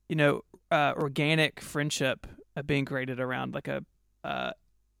organic friendship being created around like a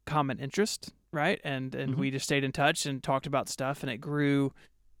common interest. right? And we just stayed in touch and talked about stuff, and it grew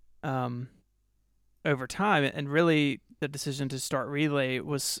over time. And really, the decision to start Relay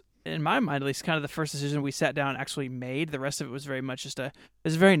was, in my mind at least, kind of the first decision we sat down and actually made. The rest of it was very much just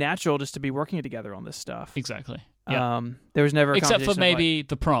it's very natural just to be working together on this stuff. Exactly. Yeah. There was never a except for conversation maybe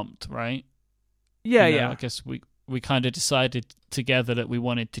the prompt, right? Yeah, You know, yeah. I guess we kind of decided together that we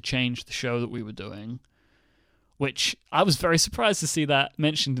wanted to change the show that we were doing, which I was very surprised to see that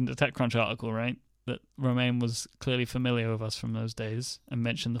mentioned in the TechCrunch article, right? That Romain was clearly familiar with us from those days and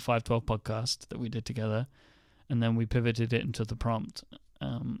mentioned the 512 podcast that we did together, and then we pivoted it into the prompt,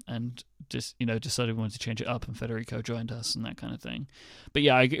 and just decided we wanted to change it up, and Federico joined us and that kind of thing. But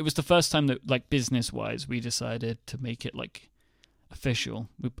yeah, it was the first time that, like, business-wise, we decided to make it like official.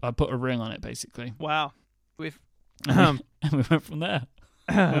 I put a ring on it, basically. Wow. We've and we went from there.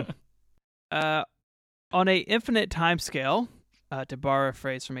 On a infinite timescale, to borrow a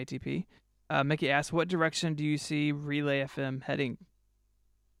phrase from ATP, Mickey asks, what direction do you see Relay FM heading?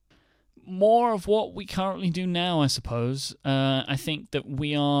 More of what we currently do now, I suppose. I think that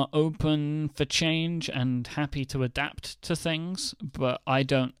we are open for change and happy to adapt to things, but I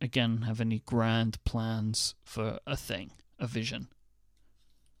don't, again, have any grand plans for a vision.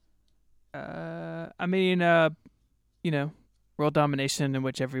 I mean, world domination, in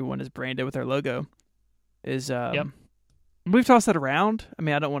which everyone is branded with their logo, is Yep. We've tossed that around. I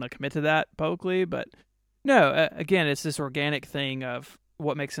mean, I don't want to commit to that publicly, but no, again, it's this organic thing of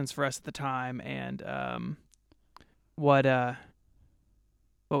what makes sense for us at the time and what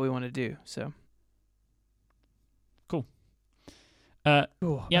we want to do. So cool.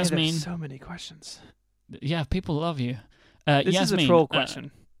 Yasmin, man, so many questions. Yeah, people love you. This Yasmin, is a troll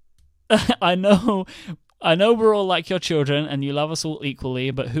question. I know we're all like your children and you love us all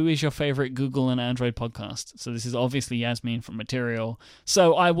equally, but who is your favorite Google and Android podcast? So this is obviously Yasmin from Material.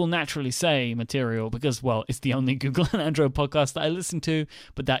 So I will naturally say Material because, well, it's the only Google and Android podcast that I listen to,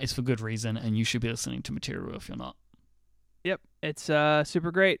 but that is for good reason, and you should be listening to Material if you're not. Yep, it's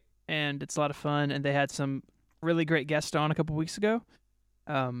super great, and it's a lot of fun, and they had some really great guests on a couple weeks ago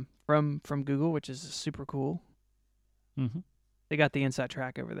from Google, which is super cool. Mm-hmm. They got the inside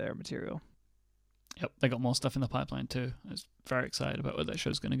track over there, Material. Yep, they got more stuff in the pipeline too. I was very excited about where that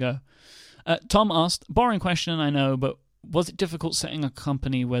show's going to go. Tom asked, boring question, I know, but was it difficult setting a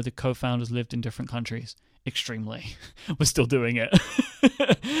company where the co-founders lived in different countries? Extremely. We're still doing it.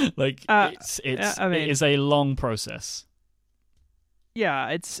 It is a long process. Yeah,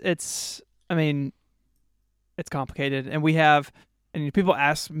 it's complicated, and we have. And people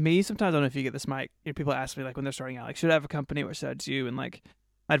ask me sometimes, I don't know if you get this, Mike. People ask me, like, when they're starting out, like, should I have a company or should I do? And, like,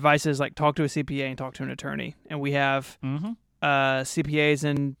 my advice is, like, talk to a CPA and talk to an attorney. And we have CPAs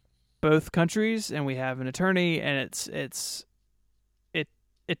in both countries, and we have an attorney, and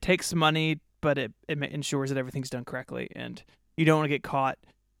it takes money, but it ensures that everything's done correctly. And you don't want to get caught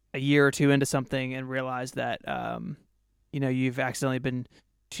a year or two into something and realize that, you've accidentally been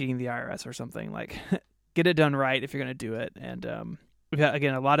cheating the IRS or something. Like, get it done right if you're going to do it. And we've got,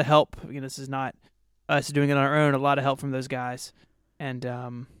 again, a lot of help. This is not us doing it on our own. A lot of help from those guys. And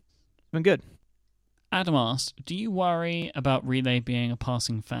it's been good. Adam asked, do you worry about Relay being a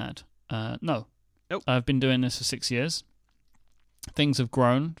passing fad? No. Nope. I've been doing this for 6 years. Things have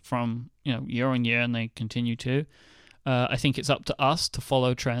grown from year on year, and they continue to. I think it's up to us to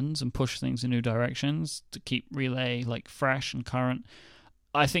follow trends and push things in new directions to keep Relay fresh and current.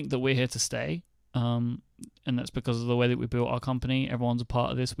 I think that we're here to stay. And that's because of the way that we built our company. Everyone's a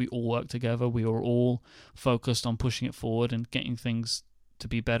part of this. We all work together. We are all focused on pushing it forward and getting things to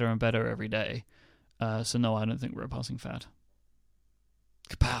be better and better every day. So no, I don't think we're a passing fad.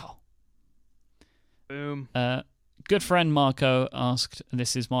 Kapow. Boom. Good friend Marco asked,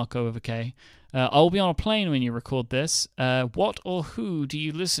 this is Marco with a K, I'll be on a plane when you record this. What or who do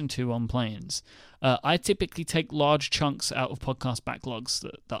you listen to on planes? I typically take large chunks out of podcast backlogs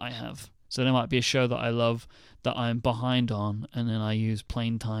that I have. So there might be a show that I love that I'm behind on, and then I use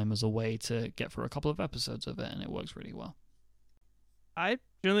plane time as a way to get through a couple of episodes of it, and it works really well. I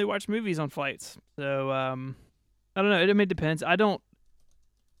generally watch movies on flights, so I don't know. It depends.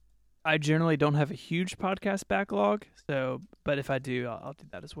 I generally don't have a huge podcast backlog, but if I do, I'll do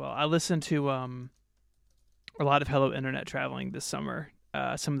that as well. I listen to a lot of Hello Internet traveling this summer.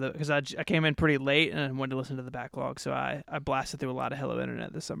 Because I came in pretty late and I wanted to listen to the backlog, so I blasted through a lot of Hello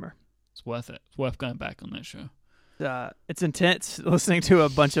Internet this summer. It's worth it. It's worth going back on that show. It's intense listening to a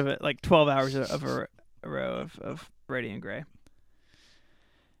bunch of it, like 12 hours of a row of Brady and Gray.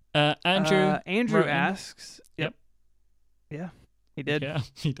 Andrew asks. Yep. Yeah, he did. Yeah,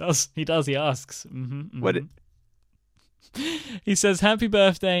 he does. He asks. Mm-hmm, mm-hmm. What? He says, happy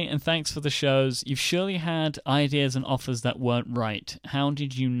birthday and thanks for the shows. You've surely had ideas and offers that weren't right. How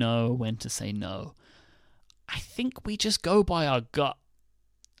did you know when to say no? I think we just go by our gut.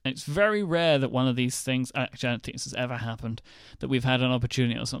 And it's very rare that one of these things, actually I don't think this has ever happened, that we've had an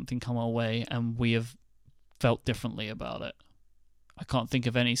opportunity or something come our way and we have felt differently about it. I can't think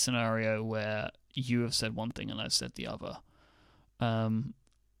of any scenario where you have said one thing and I've said the other.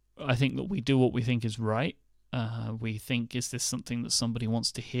 I think that we do what we think is right. We think, is this something that somebody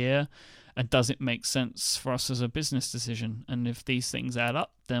wants to hear? And does it make sense for us as a business decision? And if these things add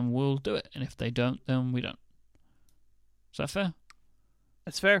up, then we'll do it. And if they don't, then we don't. Is that fair?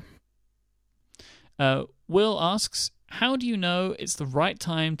 That's fair. Will asks, how do you know it's the right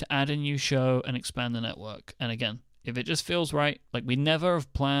time to add a new show and expand the network? And again, if it just feels right, like we never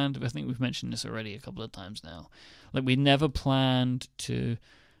have planned, I think we've mentioned this already a couple of times now, like we never planned to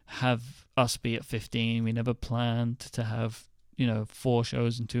have us be at 15. We never planned to have, 4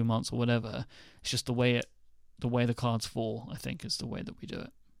 shows in 2 months or whatever. It's just the way the cards fall, I think, is the way that we do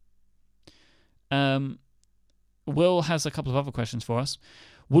it. Will has a couple of other questions for us.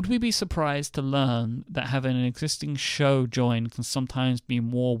 Would we be surprised to learn that having an existing show join can sometimes be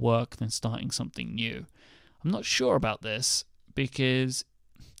more work than starting something new? I'm not sure about this because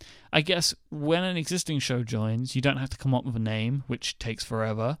I guess when an existing show joins, you don't have to come up with a name, which takes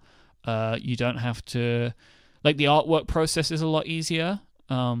forever. You don't have to... Like, the artwork process is a lot easier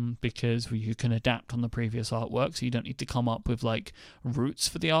because you can adapt on the previous artwork, so you don't need to come up with, routes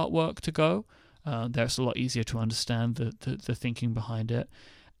for the artwork to go. That's a lot easier to understand the thinking behind it.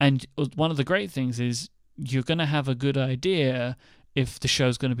 And one of the great things is you're going to have a good idea if the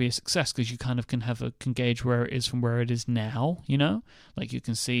show's going to be a success because you kind of can gauge where it is from where it is now, Like you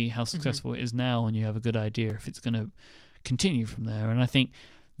can see how successful it is now and you have a good idea if it's going to continue from there. And I think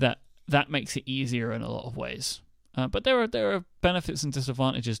that makes it easier in a lot of ways. But there are benefits and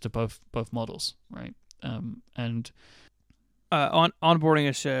disadvantages to both models, right? And onboarding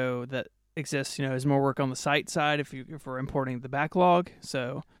a show that exists, is more work on the site side if we're importing the backlog.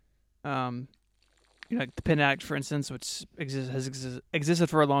 So, like the Pin Act, for instance, which has existed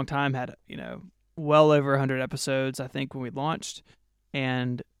for a long time, had well over 100 episodes, I think, when we launched,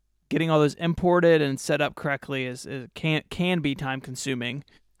 and getting all those imported and set up correctly can be time consuming.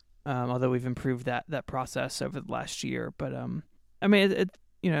 Although we've improved that process over the last year, but I mean,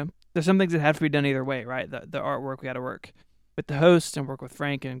 there's some things that have to be done either way, right? The artwork, we got to work with the host and work with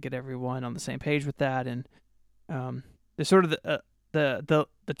Frank and get everyone on the same page with that, and there's sort of the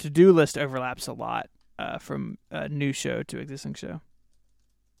to-do list overlaps a lot from a new show to existing show.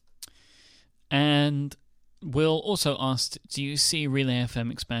 And Will also asked, do you see Relay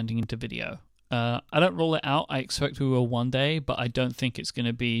FM expanding into video? I don't rule it out. I expect we will one day, but I don't think it's going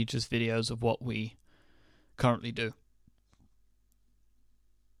to be just videos of what we currently do.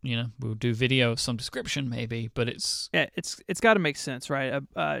 We'll do video of some description maybe, but it's got to make sense, right?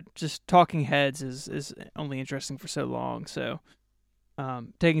 Just talking heads is only interesting for so long. So,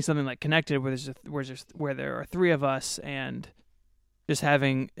 taking something like Connected, where there are 3 of us, and just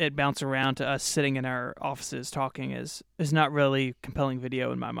having it bounce around to us sitting in our offices talking is not really compelling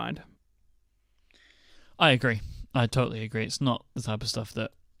video in my mind. I agree. I totally agree. It's not the type of stuff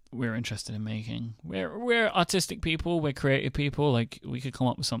that we're interested in making. We're artistic people. We're creative people. Like, we could come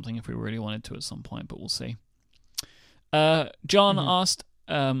up with something if we really wanted to at some point, but we'll see. John asked,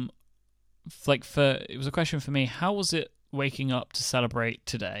 it was a question for me. How was it waking up to celebrate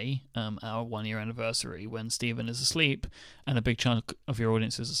today, our 1-year anniversary, when Stephen is asleep and a big chunk of your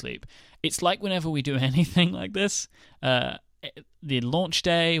audience is asleep? It's like whenever we do anything like this, the launch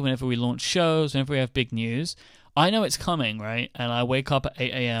day, whenever we launch shows, whenever we have big news, I know it's coming, right? And I wake up at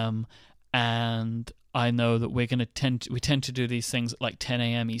 8 a.m. and I know that we tend to do these things at 10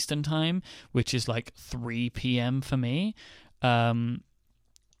 a.m. Eastern time, which is 3 p.m. for me. And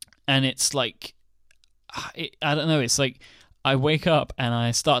it's I don't know, it's I wake up and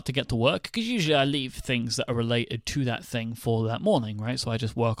I start to get to work, because usually I leave things that are related to that thing for that morning, right? So I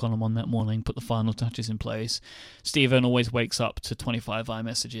just work on them on that morning, put the final touches in place. Stephen always wakes up to 25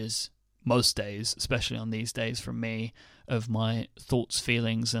 iMessages most days, especially on these days from me, of my thoughts,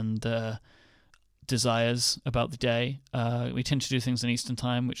 feelings, and desires about the day. We tend to do things in Eastern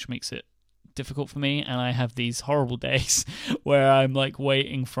time, which makes it difficult for me, and I have these horrible days where I'm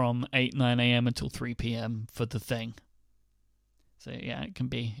waiting from 9 a.m. until 3 p.m. for the thing. So yeah, it can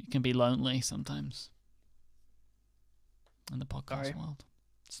be lonely sometimes in the podcast world.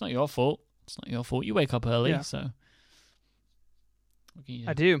 It's not your fault. You wake up early, so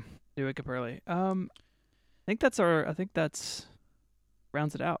I do wake up early. I think that's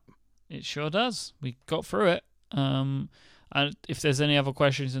rounds it out. It sure does. We got through it. If there's any other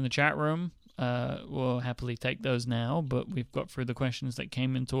questions in the chat room, we'll happily take those now, but we've got through the questions that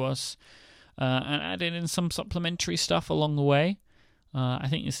came into us and added in some supplementary stuff along the way. I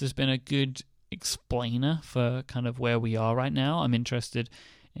think this has been a good explainer for kind of where we are right now. I'm interested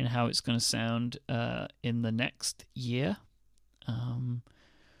in how it's going to sound in the next year.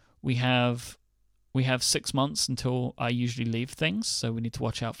 We have 6 months until I usually leave things, so we need to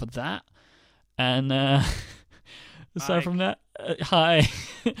watch out for that. And aside from that, hi.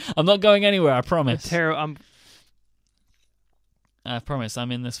 I'm not going anywhere, I promise. I promise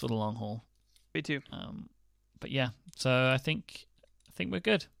I'm in this for the long haul. Me too. But yeah, so I think we're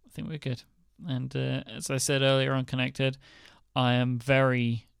good. And as I said earlier on Connected, I am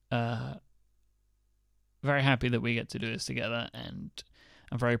very, very happy that we get to do this together, and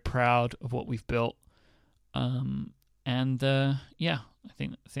I'm very proud of what we've built. Yeah, I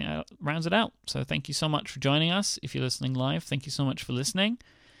think that rounds it out. So thank you so much for joining us. If you're listening live, thank you so much for listening.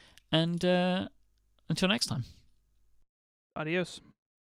 And until next time. Adios.